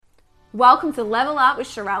Welcome to Level Up with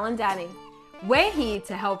Sharelle and Danny. We're here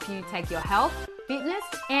to help you take your health, fitness,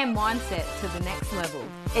 and mindset to the next level.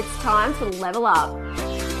 It's time to level up.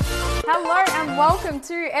 Hello and welcome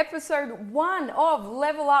to episode 1 of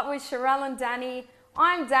Level Up with Sharelle and Danny.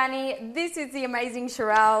 I'm Danny. This is the amazing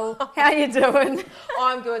Sharelle. How you doing?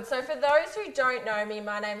 I'm good. So for those who don't know me,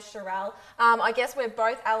 my name's Sharelle. I guess we're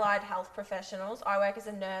both allied health professionals. I work as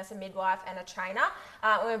a nurse, a midwife and a trainer.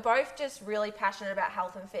 We're both just really passionate about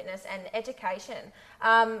health and fitness and education.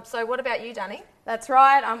 So what about you, Danny? That's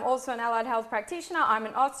right. I'm also an allied health practitioner. I'm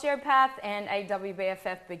an osteopath and a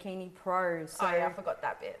WBFF Bikini Pro. So, oh yeah, I forgot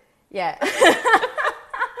that bit. Yeah.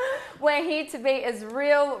 We're here to be as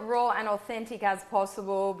real, raw and authentic as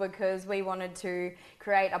possible because we wanted to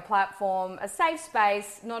create a platform, a safe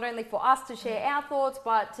space, not only for us to share our thoughts,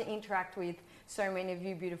 but to interact with so many of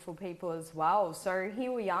you beautiful people as well. So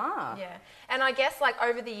here we are. Yeah. And I guess like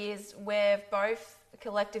over the years, we've both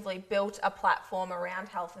collectively built a platform around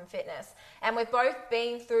health and fitness. And we've both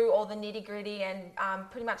been through all the nitty gritty and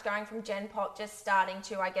pretty much going from Gen Pop just starting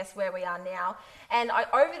to, I guess, where we are now. And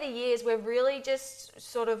over the years, we've really just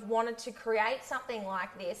sort of wanted to create something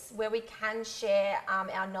like this where we can share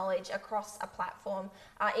our knowledge across a platform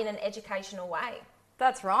in an educational way.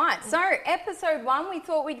 That's right. So episode 1, we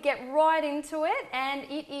thought we'd get right into it, and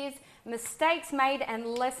it is mistakes made and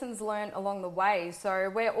lessons learned along the way. So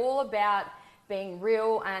we're all about being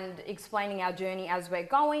real and explaining our journey as we're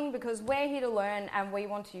going because we're here to learn and we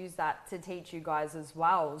want to use that to teach you guys as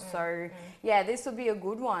well. So yeah, this will be a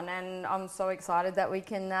good one and I'm so excited that we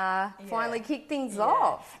can finally kick things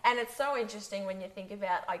off. And it's so interesting when you think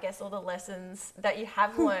about, I guess, all the lessons that you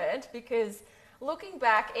have learned because looking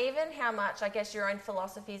back, even how much, I guess, your own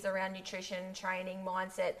philosophies around nutrition, training,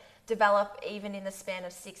 mindset develop even in the span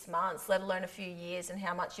of 6 months, let alone a few years, and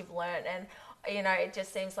how much you've learned. And you know, it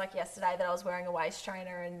just seems like yesterday that I was wearing a waist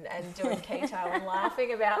trainer and doing keto and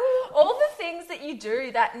laughing about all the things that you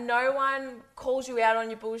do that no one calls you out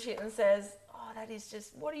on your bullshit and says, oh, that is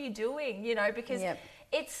just, what are you doing? You know, because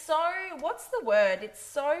it's so, what's the word? It's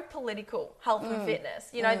so political, health and fitness.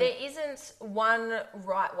 You know, there isn't one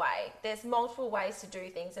right way. There's multiple ways to do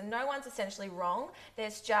things and no one's essentially wrong.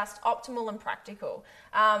 There's just optimal and practical.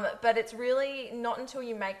 But it's really not until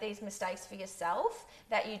you make these mistakes for yourself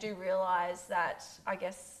that you do realize that, I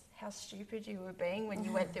guess, how stupid you were being when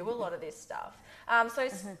you went through a lot of this stuff. So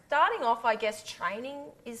starting off, I guess training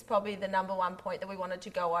is probably the number one point that we wanted to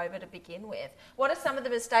go over to begin with. What are some of the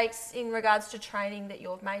mistakes in regards to training that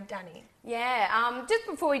you've made, Danny? Yeah, just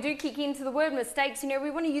before we do kick into the word mistakes, you know,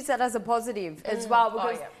 we want to use that as a positive as well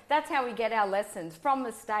because that's how we get our lessons, from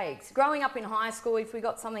mistakes. Growing up in high school, if we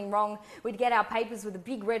got something wrong, we'd get our papers with a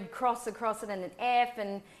big red cross across it and an F,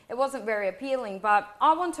 and it wasn't very appealing. But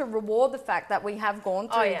I want to reward the fact that we have gone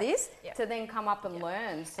through this to then come up and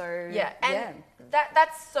learn. So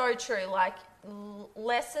that's so true. Like,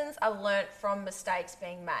 lessons are learnt from mistakes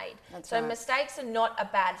being made. So mistakes are not a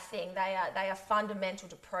bad thing. They are fundamental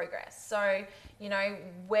to progress. So, you know,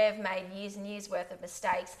 we've made years and years worth of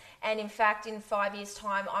mistakes. And in fact, in 5 years'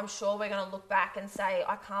 time, I'm sure we're going to look back and say,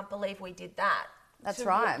 I can't believe we did that.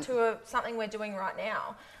 To something we're doing right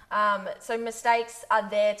now. So mistakes are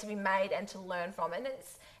there to be made and to learn from. And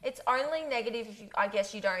it's only negative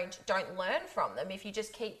if you don't learn from them, if you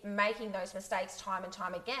just keep making those mistakes time and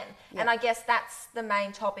time again. And I guess that's the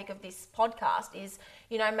main topic of this podcast is,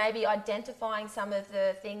 you know, maybe identifying some of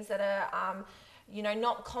the things that are, you know,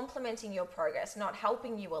 not complementing your progress, not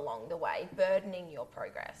helping you along the way, burdening your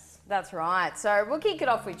progress. That's right. So we'll kick it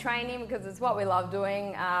off with training because it's what we love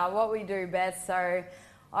doing, what we do best. So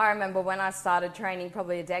I remember when I started training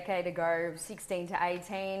probably a decade ago, 16 to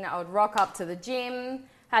 18, I would rock up to the gym,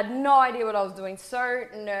 had no idea what I was doing, so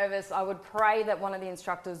nervous. I would pray that one of the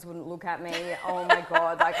instructors wouldn't look at me. Oh my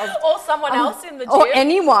God. Or someone else in the gym. Or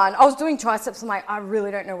anyone. I was doing triceps. I'm like, I really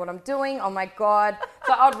don't know what I'm doing. Oh my God.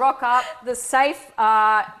 So I'd rock up. The safe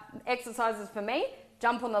exercises for me,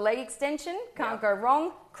 jump on the leg extension, can't go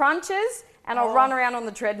wrong, crunches, and I'll run around on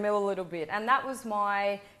the treadmill a little bit. And that was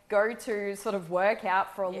my go-to sort of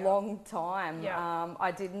workout for a long time.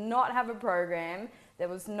 I did not have a program. There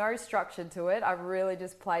was no structure to it. I really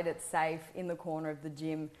just played it safe in the corner of the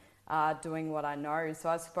gym, doing what I know. So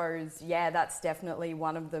I suppose, that's definitely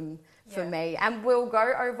one of them for me. And we'll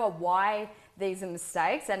go over why these are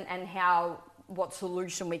mistakes and what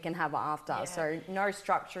solution we can have after. So no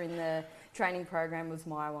structure in the training program was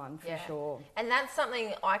my one for sure. And that's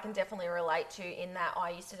something I can definitely relate to in that I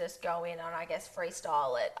used to just go in and I guess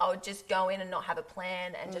freestyle it. I would just go in and not have a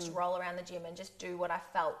plan and just roll around the gym and just do what I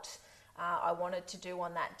felt I wanted to do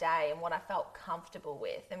on that day and what I felt comfortable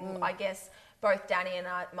with. And I guess both Danny and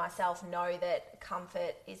myself know that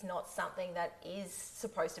comfort is not something that is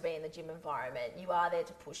supposed to be in the gym environment. You are there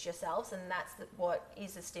to push yourselves, and that's what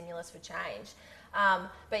is the stimulus for change.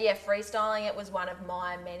 But yeah, freestyling, it was one of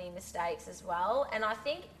my many mistakes as well. And I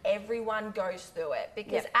think everyone goes through it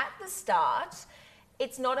because at the start,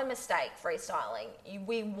 it's not a mistake, freestyling.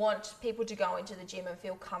 We want people to go into the gym and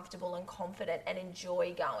feel comfortable and confident and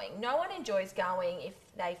enjoy going. No one enjoys going if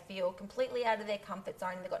they feel completely out of their comfort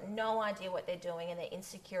zone and they've got no idea what they're doing and they're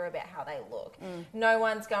insecure about how they look. No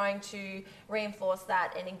one's going to reinforce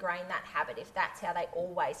that and ingrain that habit if that's how they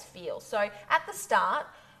always feel. So at the start,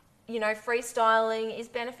 you know, freestyling is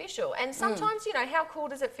beneficial. And sometimes, you know, how cool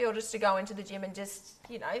does it feel just to go into the gym and just,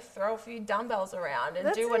 you know, throw a few dumbbells around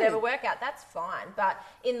and do whatever workout? That's fine. But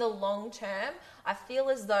in the long term, I feel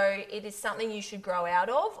as though it is something you should grow out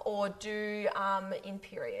of or do in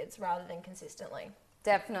periods rather than consistently.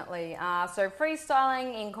 Definitely. So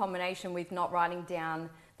freestyling in combination with not writing down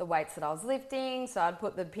the weights that I was lifting. So I'd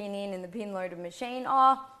put the pin in the pin loaded machine.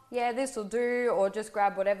 Yeah, this will do, or just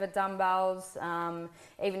grab whatever dumbbells,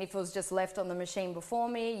 even if it was just left on the machine before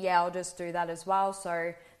me, yeah, I'll just do that as well.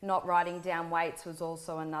 So not writing down weights was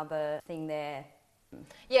also another thing there.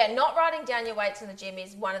 Yeah, not writing down your weights in the gym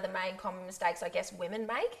is one of the main common mistakes I guess women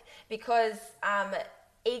make, because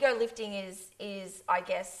ego lifting is I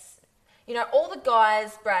guess, you know, all the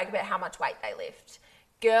guys brag about how much weight they lift.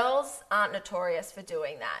 Girls aren't notorious for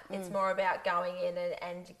doing that. It's more about going in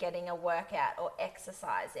and getting a workout or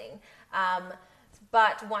exercising.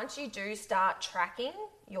 But once you do start tracking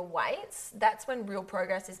your weights, that's when real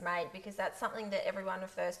progress is made, because that's something that everyone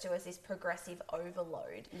refers to as this progressive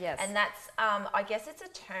overload. Yes. And that's, I guess it's a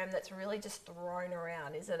term that's really just thrown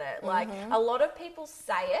around, isn't it? Like a lot of people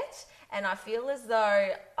say it, and I feel as though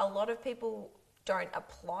a lot of people don't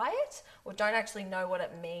apply it or don't actually know what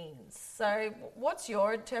it means. So what's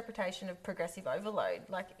your interpretation of progressive overload,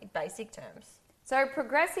 like in basic terms? So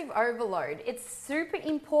progressive overload, it's super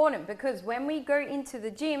important because when we go into the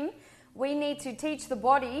gym, we need to teach the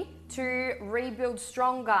body to rebuild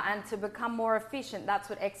stronger and to become more efficient. That's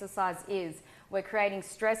what exercise is. We're creating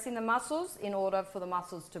stress in the muscles in order for the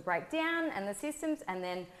muscles to break down and the systems and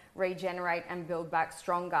then regenerate and build back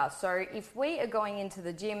stronger. So if we are going into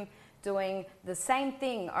the gym doing the same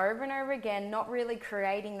thing over and over again, not really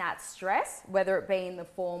creating that stress, whether it be in the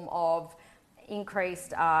form of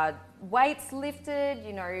increased weights lifted,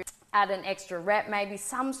 you know, add an extra rep, maybe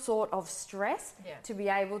some sort of stress to be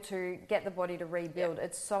able to get the body to rebuild.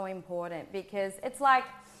 It's so important because it's like,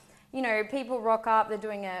 you know, people rock up, they're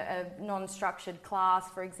doing a non-structured class,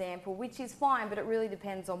 for example, which is fine, but it really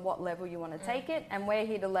depends on what level you want to take it, and we're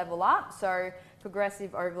here to level up, so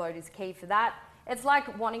progressive overload is key for that. It's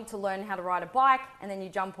like wanting to learn how to ride a bike and then you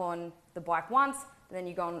jump on the bike once and then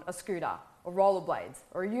you go on a scooter or rollerblades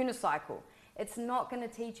or a unicycle. It's not going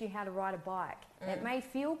to teach you how to ride a bike. It may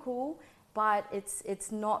feel cool, but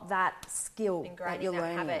it's not that skill that you're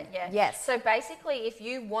learning. Habit, Yes. So basically, if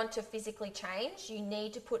you want to physically change, you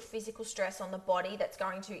need to put physical stress on the body that's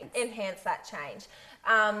going to enhance that change.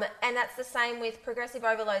 And that's the same with progressive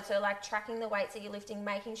overload. So like tracking the weights that you're lifting,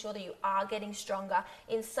 making sure that you are getting stronger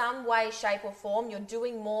in some way, shape or form. You're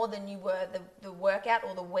doing more than you were the workout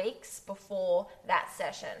or the weeks before that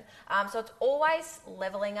session. So it's always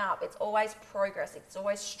leveling up. It's always progress. It's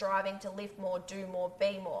always striving to lift more, do more,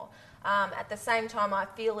 be more. At the same time, I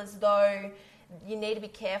feel as though you need to be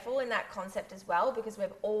careful in that concept as well, because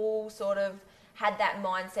we've all sort of had that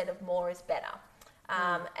mindset of more is better.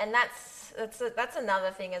 And that's another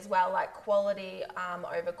thing as well, like quality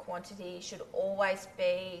over quantity should always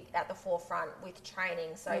be at the forefront with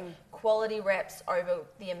training. So quality reps over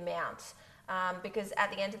the amount. Because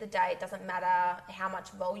at the end of the day, it doesn't matter how much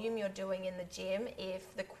volume you're doing in the gym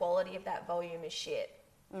if the quality of that volume is shit.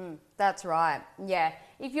 That's right. Yeah.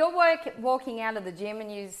 If you're walking out of the gym and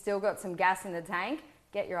you've still got some gas in the tank,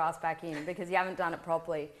 get your ass back in because you haven't done it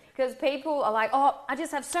properly. Because people are like, oh, I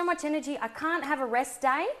just have so much energy, I can't have a rest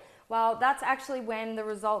day. Well, that's actually when the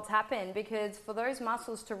results happen, because for those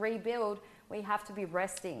muscles to rebuild, we have to be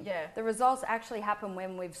resting. Yeah. The results actually happen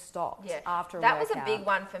when we've stopped after a That workout. was a big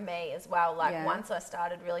one for me as well. Like once I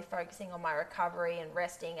started really focusing on my recovery and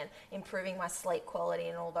resting and improving my sleep quality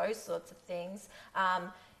and all those sorts of things,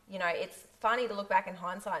 you know, it's funny to look back in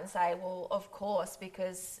hindsight and say, well, of course,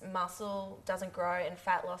 because muscle doesn't grow and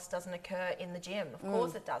fat loss doesn't occur in the gym. Of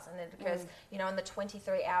course it doesn't. It occurs, you know, in the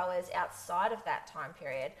 23 hours outside of that time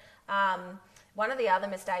period. One of the other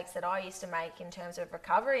mistakes that I used to make in terms of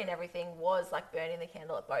recovery and everything was like burning the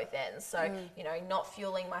candle at both ends. So, you know, not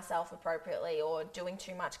fueling myself appropriately or doing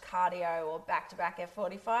too much cardio or back-to-back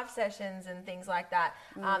F45 sessions and things like that,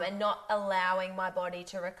 and not allowing my body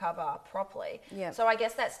to recover properly. Yep. So I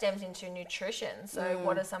guess that stems into nutrition. So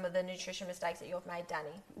what are some of the nutrition mistakes that you've made,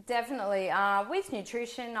 Danny? Definitely. With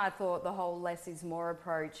nutrition, I thought the whole less is more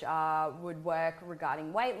approach would work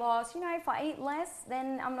regarding weight loss. You know, if I eat less,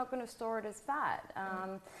 then I'm not going to store it as fat.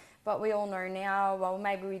 But we all know now, well,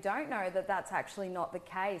 maybe we don't know that that's actually not the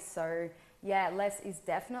case. So yeah, less is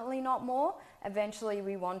definitely not more. Eventually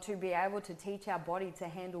we want to be able to teach our body to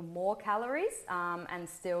handle more calories and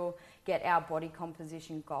still get our body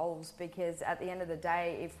composition goals, because at the end of the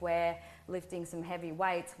day, if we're lifting some heavy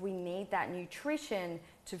weights, we need that nutrition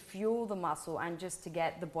to fuel the muscle and just to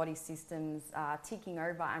get the body systems ticking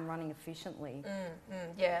over and running efficiently.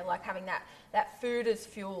 Yeah, like having that food as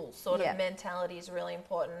fuel sort of mentality is really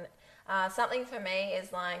important. Something for me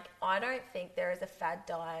is like, I don't think there is a fad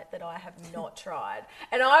diet that I have not tried.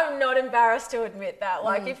 And I'm not embarrassed to admit that.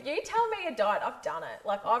 Like, if you tell me a diet, I've done it.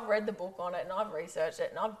 Like, I've read the book on it and I've researched it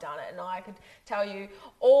and I've done it. And I could tell you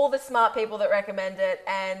all the smart people that recommend it.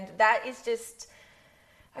 And that is just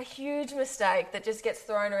a huge mistake that just gets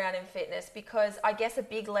thrown around in fitness, because I guess a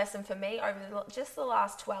big lesson for me over just the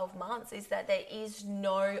last 12 months is that there is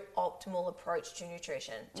no optimal approach to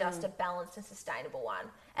nutrition, just a balanced and sustainable one.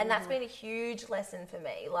 And that's been a huge lesson for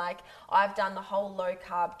me. Like, I've done the whole low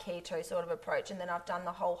carb keto sort of approach, and then I've done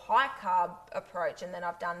the whole high carb approach, and then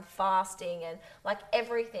I've done fasting and like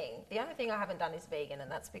everything. The only thing I haven't done is vegan, and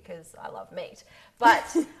that's because I love meat.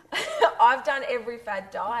 But I've done every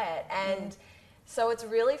fad diet, and so it's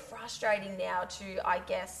really frustrating now to, I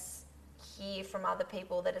guess, hear from other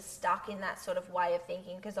people that are stuck in that sort of way of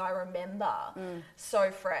thinking, because I remember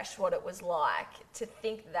so fresh what it was like to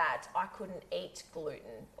think that I couldn't eat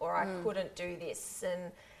gluten or I couldn't do this.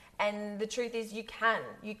 And the truth is you can,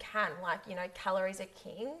 like, you know, calories are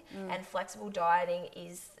king, and flexible dieting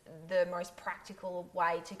is the most practical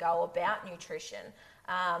way to go about nutrition.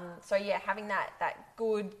 So yeah, having that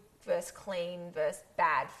good versus clean versus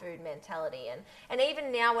bad food mentality. And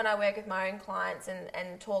even now when I work with my own clients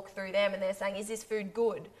and talk through them and they're saying, is this food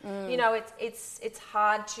good? You know, it's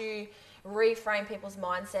hard to reframe people's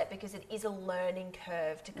mindset, because it is a learning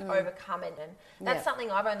curve to overcome it. And that's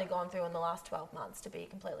something I've only gone through in the last 12 months, to be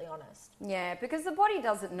completely honest. Yeah, because the body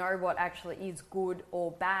doesn't know what actually is good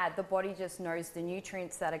or bad. The body just knows the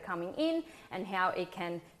nutrients that are coming in and how it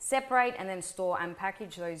can separate and then store and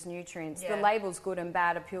package those nutrients. The labels good and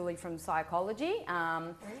bad are purely from psychology,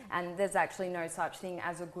 and there's actually no such thing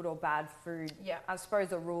as a good or bad food. I suppose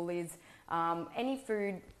the rule is any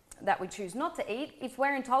food that we choose not to eat, if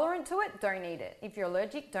we're intolerant to it, don't eat it. If you're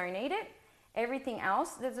allergic, don't eat it. Everything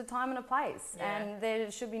else, there's a time and a place, and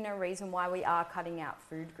there should be no reason why we are cutting out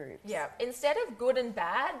food groups. Yeah, instead of good and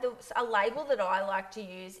bad, a label that I like to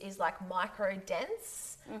use is like micro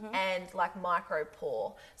dense and like micro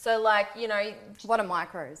poor. So like, you know, what are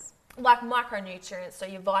micros? Like micronutrients, so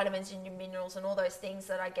your vitamins and your minerals and all those things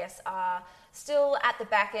that I guess are still at the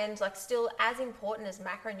back end, like still as important as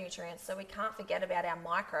macronutrients. So we can't forget about our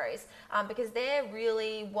micros, because they're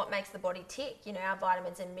really what makes the body tick. You know, our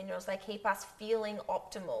vitamins and minerals, they keep us feeling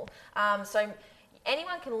optimal. So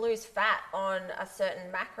anyone can lose fat on a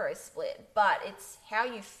certain macro split, but it's how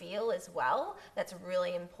you feel as well that's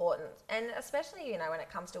really important. And especially, you know, when it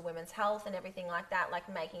comes to women's health and everything like that,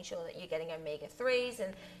 like making sure that you're getting omega-3s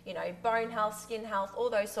and, you know, bone health, skin health, all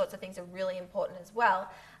those sorts of things are really important as well.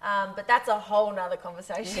 But that's a whole nother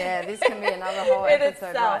conversation. Yeah, this can be another whole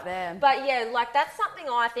episode right there. But yeah, like that's something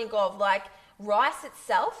I think of, like rice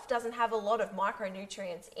itself doesn't have a lot of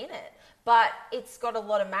micronutrients in it, but it's got a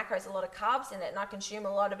lot of macros, a lot of carbs in it, and I consume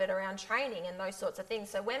a lot of it around training and those sorts of things.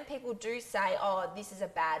 So when people do say, oh, this is a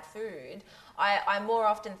bad food, I more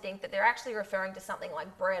often think that they're actually referring to something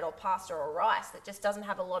like bread or pasta or rice that just doesn't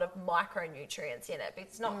have a lot of micronutrients in it.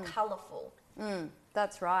 It's not colourful.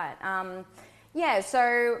 That's right. Yeah,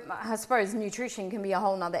 so I suppose nutrition can be a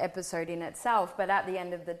whole nother episode in itself, but at the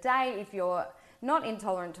end of the day, if you're not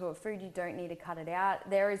intolerant to a food, you don't need to cut it out.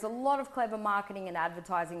 There is a lot of clever marketing and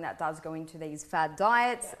advertising that does go into these fad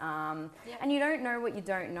diets, and you don't know what you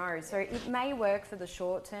don't know. So it may work for the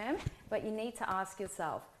short term, but you need to ask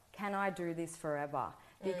yourself, can I do this forever?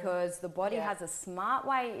 because the body Yeah. has a smart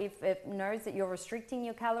way. If it knows that you're restricting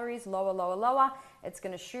your calories, lower, it's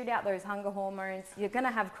going to shoot out those hunger hormones. You're going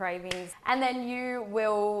to have cravings, and then you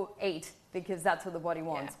will eat because that's what the body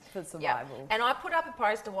wants for survival. Yeah. And I put up a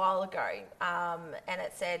post a while ago, and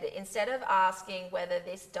it said, instead of asking whether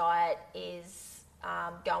this diet is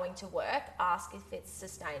going to work, ask if it's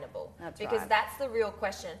sustainable. Because that's the real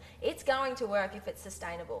question. It's going to work if it's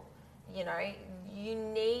sustainable. You know, you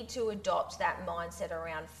need to adopt that mindset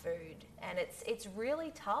around food, and it's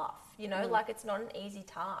really tough. You know, like it's not an easy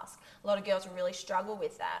task. A lot of girls really struggle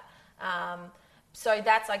with that. So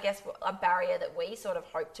that's, I guess, a barrier that we sort of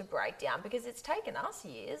hope to break down, because it's taken us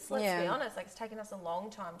years, let's be honest. Like, it's taken us a long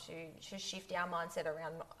time to shift our mindset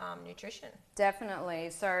around nutrition. Definitely.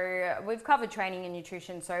 So we've covered training and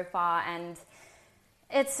nutrition so far, and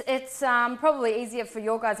it's probably easier for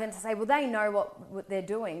your guys then to say, well, they know what they're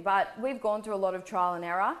doing, but we've gone through a lot of trial and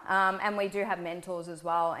error, and we do have mentors as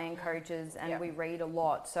well and coaches, and we read a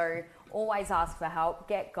lot. So always ask for help,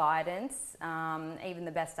 get guidance. Even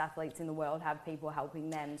the best athletes in the world have people helping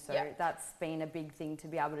them. So that's been a big thing, to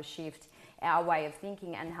be able to shift our way of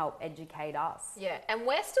thinking and help educate us. Yeah, and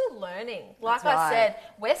we're still learning. Like I said,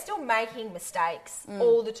 we're still making mistakes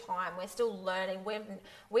all the time. We're still learning.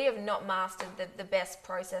 We have not mastered the best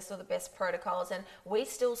process or the best protocols, and we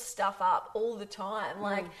still stuff up all the time.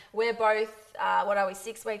 Like, we're both,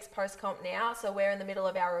 6 weeks post-comp now, so we're in the middle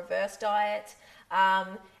of our reverse diet.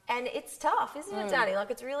 And it's tough, isn't it, Danny?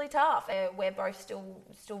 Like, it's really tough. We're both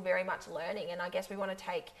still very much learning, and I guess we want to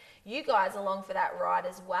take you guys along for that ride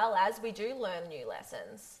as well, as we do learn new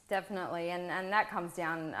lessons. Definitely, and that comes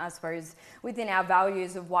down, I suppose, within our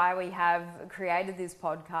values of why we have created this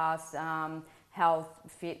podcast: health,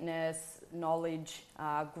 fitness, knowledge,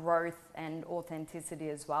 growth, and authenticity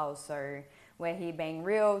as well. So we're here being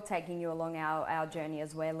real, taking you along our journey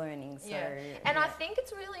as we're learning. So, and I think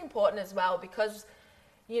it's really important as well, because,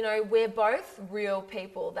 you know, we're both real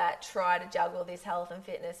people that try to juggle this health and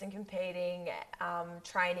fitness and competing,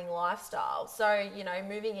 training lifestyle. So, you know,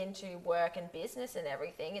 moving into work and business and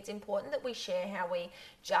everything, it's important that we share how we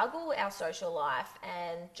juggle our social life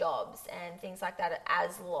and jobs and things like that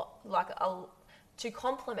as to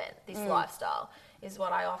complement this lifestyle, is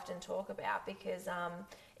what I often talk about, because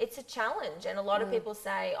it's a challenge, and a lot of people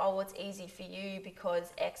say, oh, it's easy for you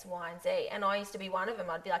because X, Y, and Z. And I used to be one of them.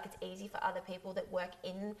 I'd be like, it's easy for other people that work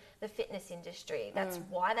in the fitness industry. That's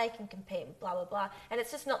why they can compete, blah, blah, blah. And it's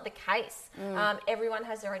just not the case. Everyone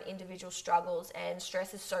has their own individual struggles, and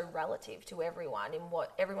stress is so relative to everyone, in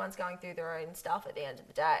what everyone's going through their own stuff at the end of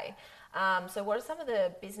the day. So what are some of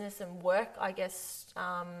the business and work, I guess,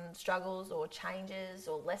 struggles or changes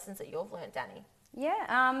or lessons that you've learned, Danny?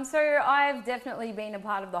 Yeah, so I've definitely been a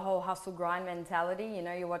part of the whole hustle grind mentality. You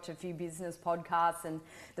know, you watch a few business podcasts and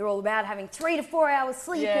they're all about having 3 to 4 hours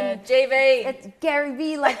sleep. Yeah, and GV. It's Gary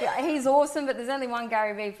Vee, like, he's awesome, but there's only one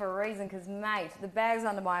Gary Vee for a reason, because, mate, the bag's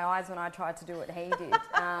under my eyes when I tried to do what he did.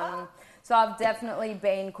 So I've definitely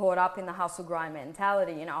been caught up in the hustle grind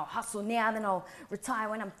mentality. You know, I'll hustle now, then I'll retire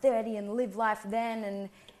when I'm 30 and live life then, and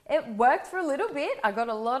it worked for a little bit. I got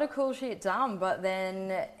a lot of cool shit done, but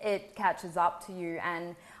then it catches up to you.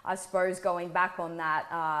 And I suppose going back on that,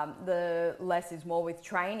 the less is more with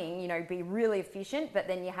training. You know, be really efficient, but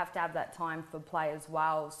then you have to have that time for play as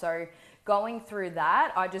well. So going through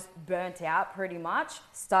that, I just burnt out pretty much,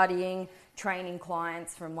 studying, training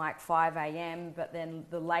clients from like 5 a.m, but then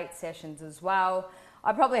the late sessions as well.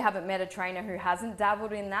 I probably haven't met a trainer who hasn't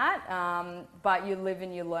dabbled in that, but you live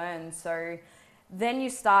and you learn. So then you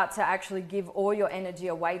start to actually give all your energy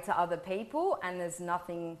away to other people, and there's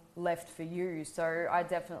nothing left for you. So I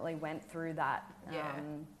definitely went through that.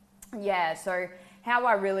 So how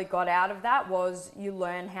I really got out of that was you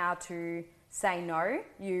learn how to say no,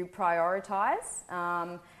 you prioritize,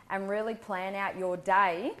 and really plan out your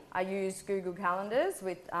day. I use Google Calendars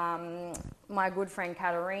with my good friend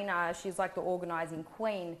Katerina. She's like the organising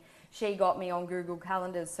queen. She got me on Google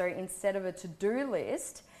Calendars. So instead of a to-do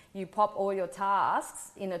list, you pop all your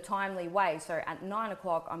tasks in a timely way. So at 9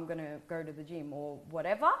 o'clock, I'm going to go to the gym or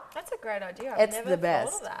whatever. That's a great idea. It's the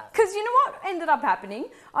best. Thought of that. Because you know what ended up happening?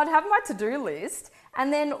 I'd have my to-do list,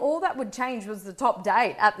 and then all that would change was the top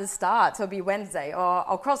date at the start. So it'll be Wednesday, or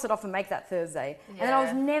I'll cross it off and make that Thursday. Yeah. And then I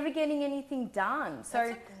was never getting anything done. So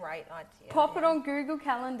that's a great idea. Pop it on Google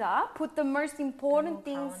Calendar, put the most important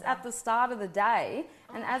things at the start of the day,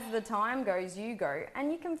 and as the time goes, you go,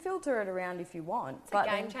 and you can filter it around if you want. It's a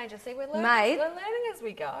game changer. See, we're learning as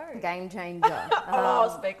we go. Game changer.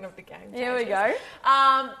 Speaking of the game changers. Here we go.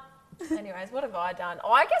 Anyways, what have I done?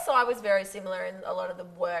 I guess I was very similar in a lot of the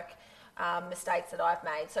work mistakes that I've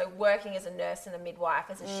made. So working as a nurse and a midwife,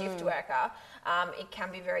 as a shift worker, it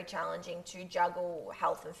can be very challenging to juggle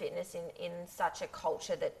health and fitness in such a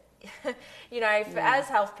culture that, as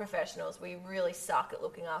health professionals, we really suck at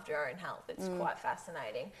looking after our own health. It's quite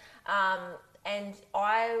fascinating. And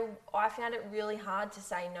I found it really hard to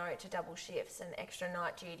say no to double shifts and extra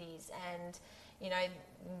night duties. And,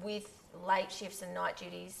 with late shifts and night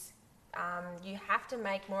duties, you have to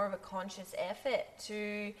make more of a conscious effort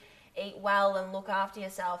to eat well and look after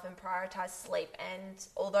yourself and prioritise sleep. And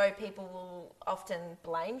although people will often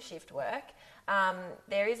blame shift work,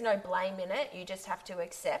 there is no blame in it. You just have to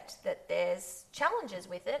accept that there's challenges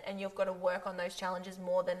with it, and you've got to work on those challenges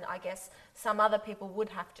more than, I guess, some other people would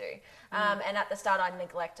have to. And at the start, I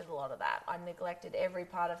neglected a lot of that. I neglected every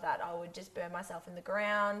part of that. I would just burn myself in the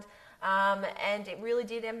ground. And it really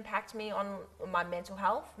did impact me on my mental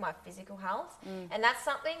health, my physical health. And that's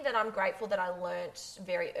something that I'm grateful that I learnt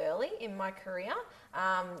very early in my career.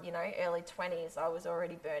 Early 20s, I was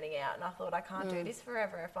already burning out, and I thought, I can't do this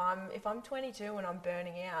forever. If I'm 22 and I'm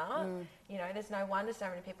burning out, there's no wonder so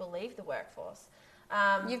many people leave the workforce.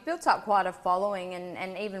 You've built up quite a following,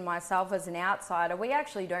 and even myself as an outsider, we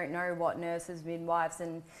actually don't know what nurses, midwives,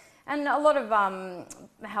 and a lot of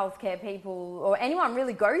healthcare people or anyone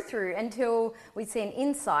really go through until we see an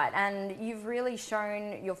insight. And you've really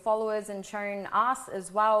shown your followers and shown us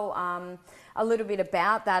as well a little bit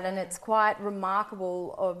about that, and it's quite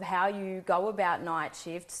remarkable of how you go about night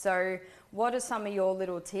shift. So what are some of your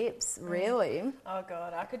little tips, really? Oh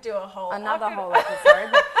God, I could do whole episode.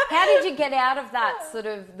 But how did you get out of that sort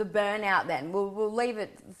of the burnout then? We'll leave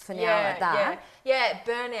it for now at that. Yeah,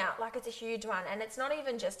 burnout, like it's a huge one. And it's not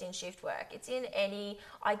even just in shift work. It's in any,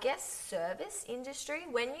 I guess, service industry.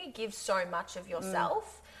 When you give so much of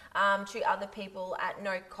yourself to other people at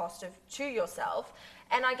no cost to yourself.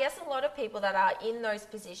 And I guess a lot of people that are in those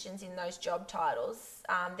positions, in those job titles,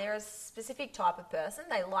 they're a specific type of person.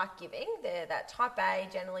 They like giving. They're that type A,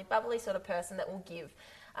 generally bubbly sort of person that will give.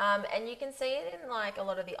 And you can see it in like a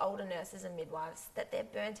lot of the older nurses and midwives that they're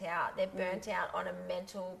burnt out. They're burnt out on a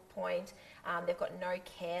mental point. They've got no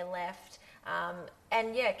care left.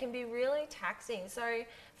 And yeah, it can be really taxing. So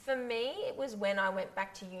for me, it was when I went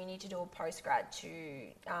back to uni to do a postgrad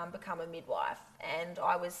to become a midwife. And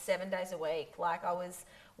I was 7 days a week. Like I was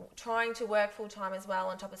trying to work full time as well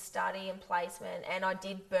on top of study and placement. And I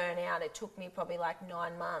did burn out. It took me probably like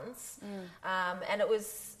 9 months. And it was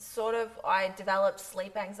sort of, I developed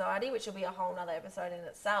sleep anxiety, which will be a whole nother episode in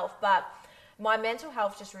itself. But my mental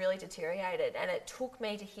health just really deteriorated. And it took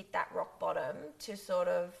me to hit that rock bottom to sort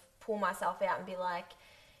of pull myself out and be like,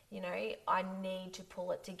 I need to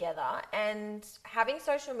pull it together. And having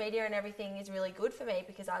social media and everything is really good for me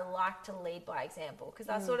because I like to lead by example. Because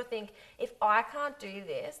I sort of think, if I can't do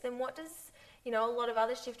this, then what does, a lot of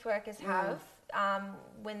other shift workers have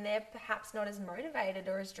when they're perhaps not as motivated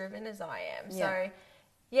or as driven as I am. So,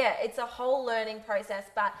 yeah, it's a whole learning process.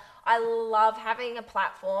 But I love having a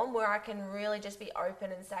platform where I can really just be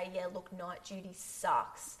open and say, yeah, look, night duty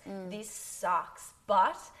sucks. This sucks.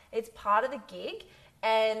 But it's part of the gig.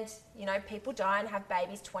 And, people die and have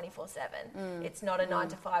babies 24/7. It's not a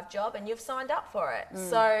 9-to-5 job and you've signed up for it.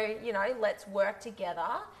 So, let's work together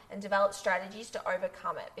and develop strategies to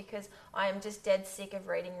overcome it, because I am just dead sick of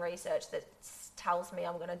reading research that tells me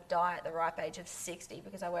I'm going to die at the ripe age of 60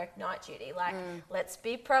 because I work night duty. Like, let's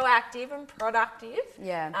be proactive and productive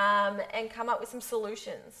and come up with some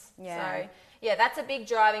solutions. So, yeah, that's a big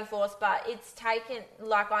driving force, but it's taken,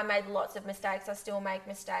 like I made lots of mistakes. I still make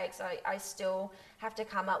mistakes. I still have to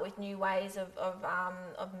come up with new ways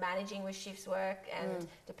of managing with shifts work, and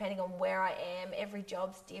depending on where I am, every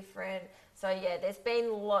job's different. So yeah, there's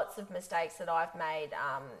been lots of mistakes that I've made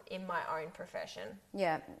in my own profession.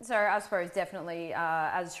 Yeah, so I suppose definitely,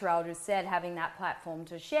 as Sherelle just said, having that platform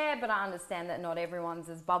to share, but I understand that not everyone's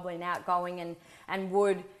as bubbly and outgoing and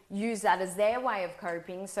would use that as their way of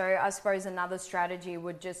coping. So I suppose another strategy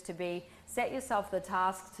would just to be, set yourself the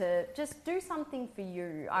task to just do something for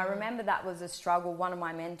you. I remember that was a struggle. One of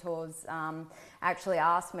my mentors actually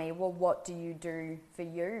asked me, well, what do you do for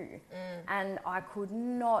you? And I could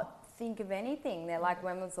not think of anything. They're like,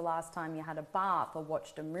 when was the last time you had a bath or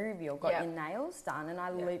watched a movie or got your nails done? And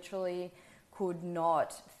I literally could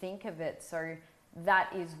not think of it. So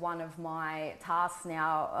that is one of my tasks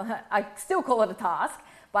now. I still call it a task,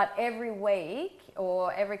 but every week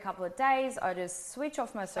or every couple of days, I just switch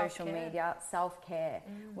off my social media, self-care.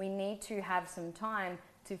 We need to have some time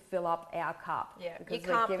to fill up our cup. Yeah, you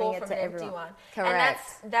can't pour from an empty one. Correct.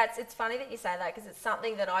 And that's it's funny that you say that, because it's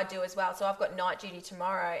something that I do as well. So I've got night duty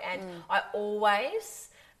tomorrow, and I always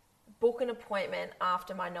book an appointment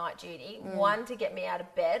after my night duty. One, to get me out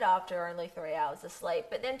of bed after only 3 hours of sleep.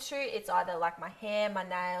 But then two, it's either like my hair, my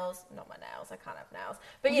nails, not my nails, I can't have nails,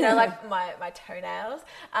 but you know, like my toenails,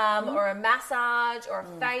 or a massage or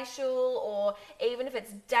a facial, or even if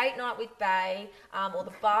it's date night with Bay, or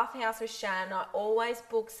the bathhouse with Shan, I always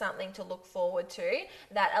book something to look forward to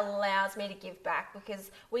that allows me to give back, because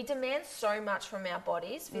we demand so much from our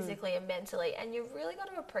bodies, physically and mentally, and you've really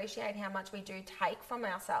got to appreciate how much we do take from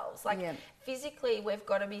ourselves. Like physically, we've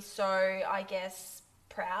got to be so, I guess,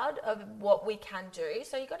 proud of what we can do.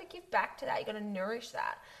 So you got to give back to that. You got to nourish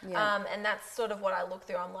that. And that's sort of what I look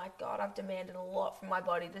through. I'm like, God, I've demanded a lot from my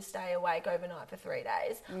body to stay awake overnight for 3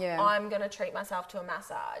 days. I'm going to treat myself to a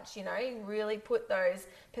massage, you know, really put those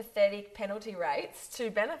pathetic penalty rates to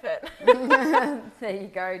benefit. There you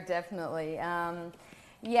go, definitely.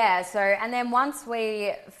 So, and then once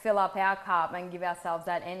we fill up our cup and give ourselves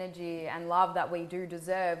that energy and love that we do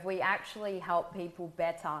deserve, we actually help people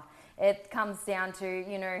better. It comes down to,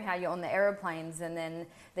 you know, how you're on the aeroplanes and then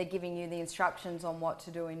they're giving you the instructions on what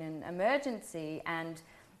to do in an emergency. And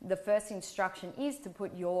the first instruction is to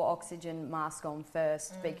put your oxygen mask on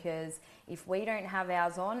first, because if we don't have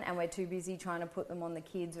ours on and we're too busy trying to put them on the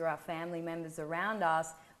kids or our family members around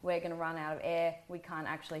us, we're going to run out of air. We can't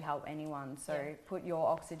actually help anyone. So put your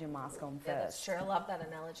oxygen mask on first. Yeah, that's true. I love that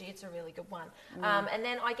analogy. It's a really good one. And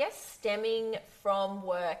then I guess stemming from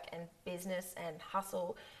work and business and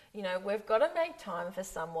hustle, you know, we've got to make time for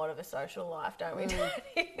somewhat of a social life, don't we?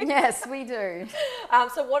 Yes, we do.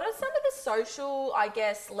 So what are some of the social, I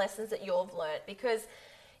guess, lessons that you've learnt? Because,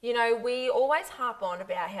 you know, we always harp on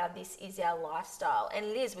about how this is our lifestyle, and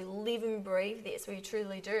it is. We live and breathe this. We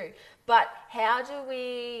truly do. But how do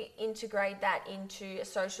we integrate that into a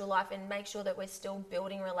social life and make sure that we're still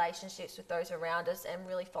building relationships with those around us and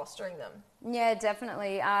really fostering them? Yeah,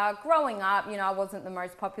 definitely. Growing up, you know, I wasn't the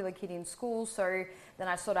most popular kid in school, so then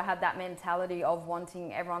I sort of had that mentality of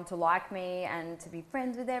wanting everyone to like me and to be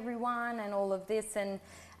friends with everyone and all of this. And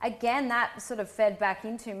again, that sort of fed back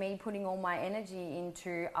into me putting all my energy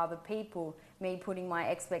into other people, me putting my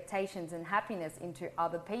expectations and happiness into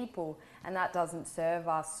other people, and that doesn't serve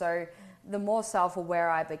us. So the more self-aware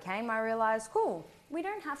I became, I realized, cool, we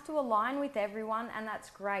don't have to align with everyone, and that's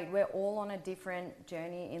great. We're all on a different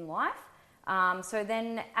journey in life. So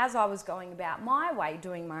then as I was going about my way,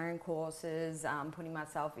 doing my own courses, putting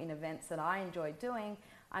myself in events that I enjoyed doing,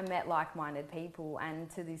 I met like-minded people, and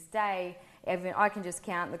to this day, I can just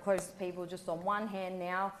count the closest people just on one hand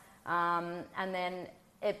now, and then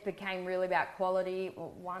it became really about quality.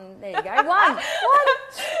 There you go, one.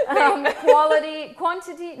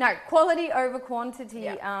 Quality over quantity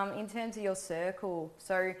in terms of your circle.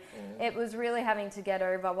 So it was really having to get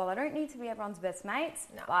over, well, I don't need to be everyone's best mates,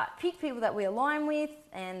 but pick people that we align with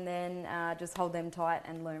and then just hold them tight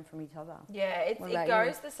and learn from each other. Yeah, it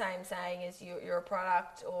goes the same saying as you're a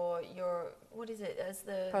product, or what is it, as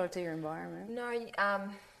the... Product of your environment. No,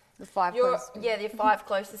 the five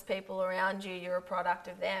closest people around you, you're a product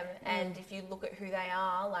of them. And if you look at who they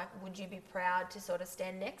are, like, would you be proud to sort of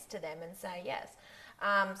stand next to them and say yes?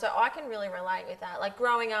 So I can really relate with that. Like,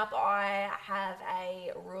 growing up, I have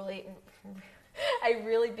a really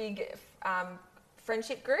big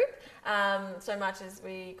friendship group, so much as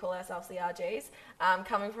we call ourselves the RGs,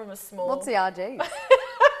 coming from a small... What's the RGs?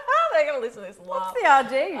 They're going to listen to this laugh. What's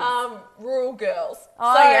the RGs? Rural girls.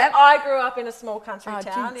 Oh, so yep. I grew up in a small country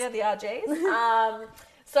town. Geez. Yeah, the RGs.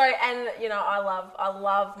 So, and you know, I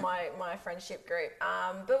love my friendship group.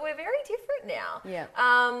 But we're very different now. Yeah.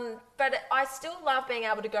 But I still love being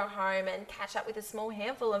able to go home and catch up with a small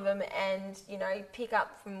handful of them, and you know, pick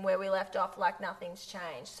up from where we left off like nothing's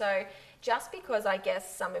changed. So just because I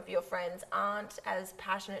guess some of your friends aren't as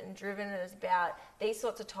passionate and driven as about these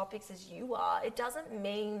sorts of topics as you are, it doesn't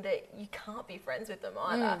mean that you can't be friends with them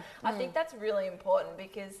either. I think that's really important,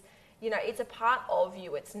 because you know, it's a part of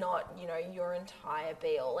you. It's not, you know, your entire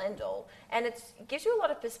be-all, end-all. And it gives you a lot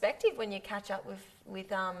of perspective when you catch up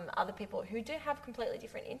with other people who do have completely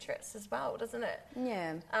different interests as well, doesn't it?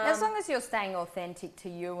 Yeah. As long as you're staying authentic to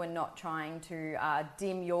you and not trying to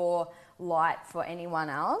dim your light for anyone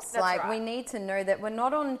else. That's right. We need to know that we're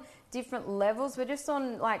not on different levels. We're just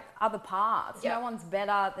on, like, other paths. Yep. No one's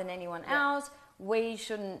better than anyone else. We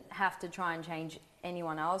shouldn't have to try and change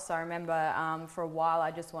anyone else. I remember for a while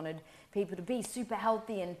I just wanted people to be super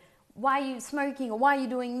healthy, and why are you smoking, or why are you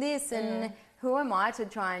doing this, and who am I to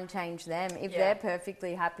try and change them? If they're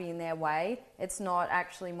perfectly happy in their way, it's not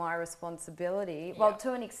actually my responsibility. Well,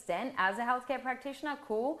 to an extent, as a healthcare practitioner,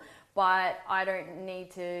 cool, but I don't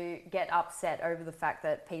need to get upset over the fact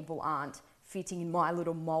that people aren't fitting in my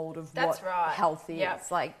little mold of That's what right. health is.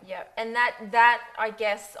 And that I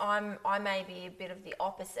guess I may be a bit of the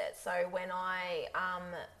opposite. So when I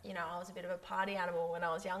I was a bit of a party animal when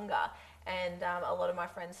I was younger, and a lot of my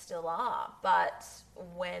friends still are. But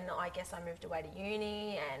when I guess I moved away to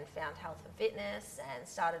uni and found health and fitness and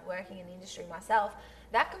started working in the industry myself,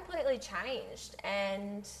 that completely changed.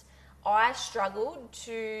 And I struggled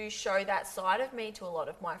to show that side of me to a lot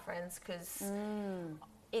of my friends because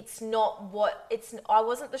I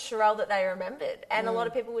wasn't the Sharelle that they remembered. And a lot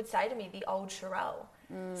of people would say to me, the old Sharelle.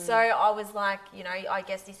 So I was like, I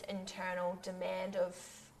guess this internal demand of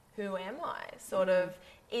who am I? Sort of,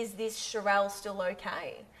 is this Sharelle still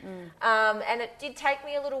okay? And it did take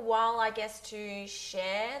me a little while, I guess, to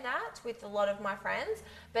share that with a lot of my friends.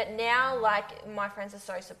 But now, like, my friends are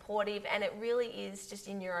so supportive, and it really is just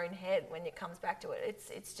in your own head when it comes back to it.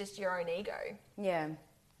 It's just your own ego.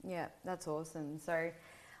 Yeah, that's awesome. So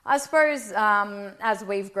I suppose as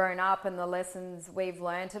we've grown up and the lessons we've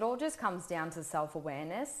learned, it all just comes down to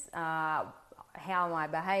self-awareness. How am I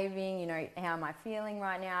behaving? How am I feeling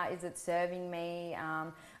right now? Is it serving me?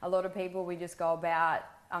 A lot of people, we just go about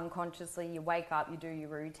unconsciously, you wake up, you do your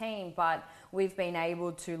routine, but we've been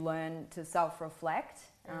able to learn to self-reflect.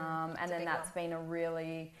 And then that's been a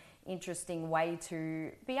really interesting way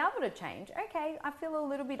to be able to change. Okay, I feel a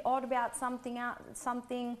little bit odd about something.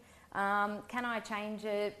 Can I change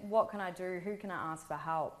it? What can I do? Who can I ask for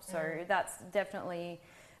help? So that's definitely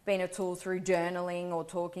been a tool through journaling or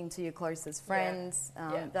talking to your closest friends.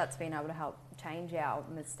 That's been able to help change our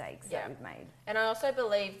mistakes that we've made. And I also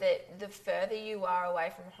believe that the further you are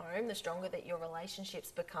away from home, the stronger that your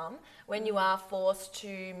relationships become. When you are forced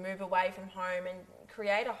to move away from home and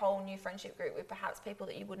create a whole new friendship group with perhaps people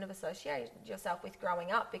that you wouldn't have associated yourself with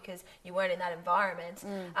growing up because you weren't in that environment,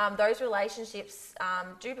 those relationships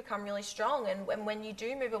do become really strong. And when you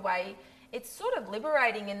do move away, it's sort of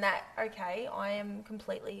liberating in that, okay, I am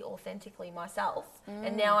completely authentically myself.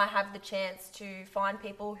 And now I have the chance to find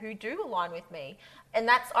people who do align with me. And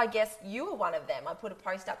that's, I guess, you were one of them. I put a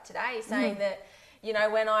post up today saying that,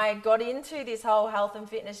 when I got into this whole health and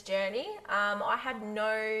fitness journey, I had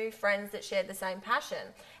no friends that shared the same passion.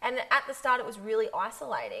 And at the start, it was really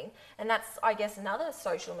isolating. And that's, I guess, another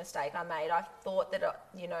social mistake I made. I thought that,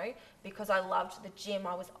 because I loved the gym,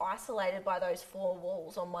 I was isolated by those four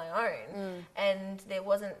walls on my own. And there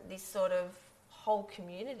wasn't this sort of whole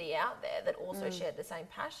community out there that also shared the same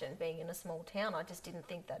passion. Being in a small town, I just didn't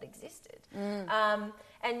think that existed.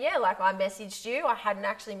 I messaged you. I hadn't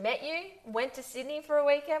actually met you. Went to Sydney for a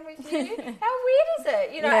weekend with you. How weird is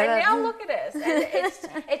it? And now look at us.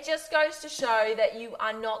 And it just goes to show that you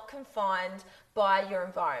are not confined by your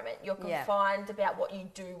environment. You're confined about what you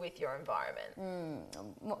do with your environment.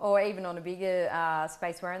 Or even on a bigger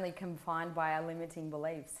space, we're only confined by our limiting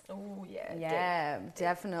beliefs. Oh, yeah. Yeah,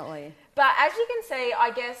 definitely. But as you can see,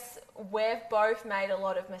 I guess we've both made a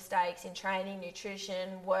lot of mistakes in training,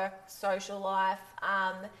 nutrition, work, social life,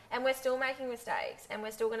 and we're still making mistakes, and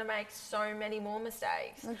we're still going to make so many more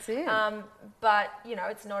mistakes. That's it. But,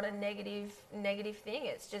 it's not a negative thing.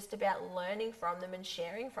 It's just about learning from them and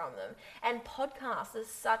sharing from them. And podcasts is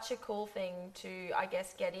such a cool thing to, I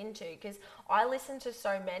guess, get into, because I listen to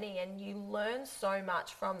so many and you learn so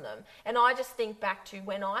much from them. And I just think back to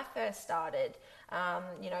when I first started,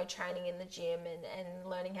 training in the gym and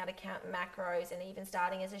learning how to count macros, and even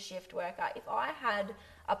starting as a shift worker. If I had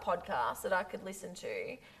a podcast that I could listen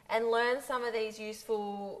to and learn some of these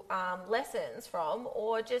useful lessons from,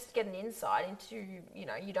 or just get an insight into,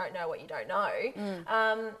 you don't know what you don't know,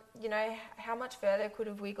 how much further could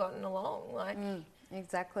have we gotten along?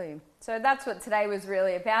 Exactly. So that's what today was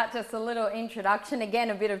really about, just a little introduction, again,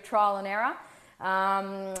 a bit of trial and error.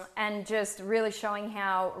 And just really showing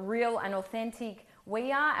how real and authentic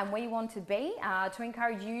we are and we want to be, to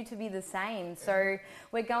encourage you to be the same. So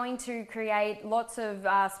we're going to create lots of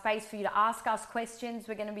space for you to ask us questions.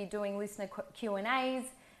 We're going to be doing listener Q&As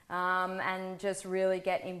and just really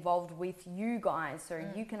get involved with you guys, so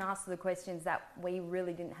you can ask the questions that we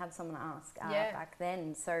really didn't have someone to ask back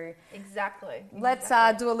then. So exactly. Let's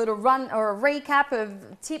do a little run or a recap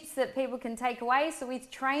of tips that people can take away. So with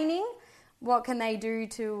training, what can they do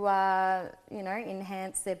to,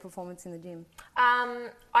 enhance their performance in the gym?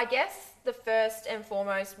 I guess the first and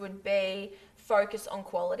foremost would be focus on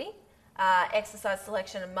quality, exercise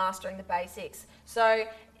selection, and mastering the basics. So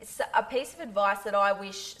a piece of advice that I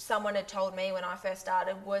wish someone had told me when I first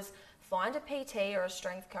started was find a PT or a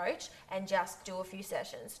strength coach and just do a few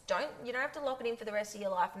sessions. You don't have to lock it in for the rest of your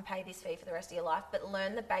life and pay this fee for the rest of your life, but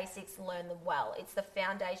learn the basics, learn them well. It's the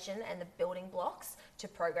foundation and the building blocks to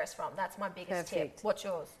progress from. That's my biggest tip. What's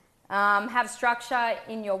yours? Have structure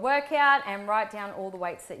in your workout and write down all the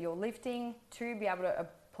weights that you're lifting to be able to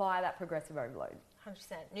apply that progressive overload. 100%.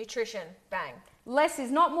 Nutrition, bang. Less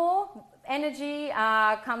is not more. Energy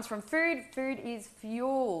comes from food. Food is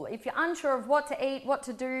fuel. If you're unsure of what to eat, what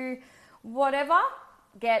to do, whatever,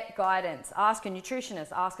 get guidance. Ask a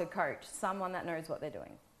nutritionist, ask a coach, someone that knows what they're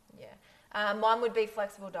doing. Yeah. Mine would be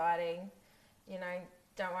flexible dieting. You know,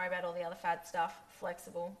 don't worry about all the other fad stuff.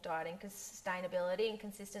 Flexible dieting, because sustainability and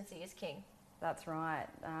consistency is king. That's right.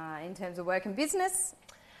 In terms of work and business?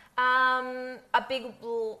 A big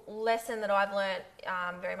lesson that I've learned,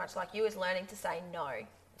 very much like you, is learning to say no.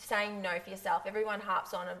 Saying no for yourself. Everyone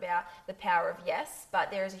harps on about the power of yes,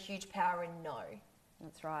 but there is a huge power in no.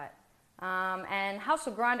 That's right. And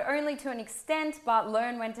hustle grind only to an extent, but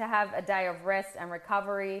learn when to have a day of rest and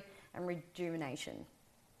recovery and rejuvenation.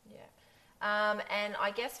 Yeah. And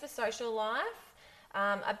I guess for social life,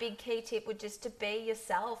 a big key tip would just to be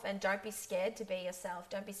yourself, and don't be scared to be yourself.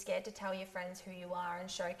 Don't be scared to tell your friends who you are and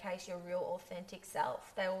showcase your real authentic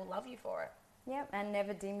self. They will love you for it. Yep, and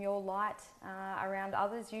never dim your light around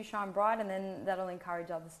others. You shine bright, and then that'll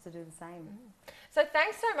encourage others to do the same. So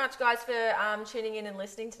thanks so much, guys, for tuning in and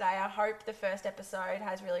listening today. I hope the first episode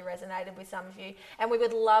has really resonated with some of you, and we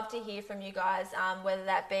would love to hear from you guys, whether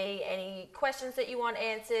that be any questions that you want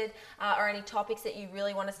answered or any topics that you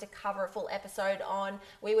really want us to cover a full episode on.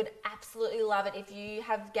 We would absolutely love it. If you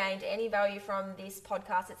have gained any value from this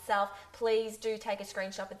podcast itself, please do take a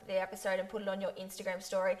screenshot of the episode and put it on your Instagram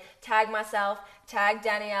story. Tag myself, tag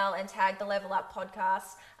Danielle, and tag the Level Up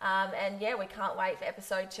podcast. And yeah, we can't wait for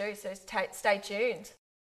episode 2, so stay tuned.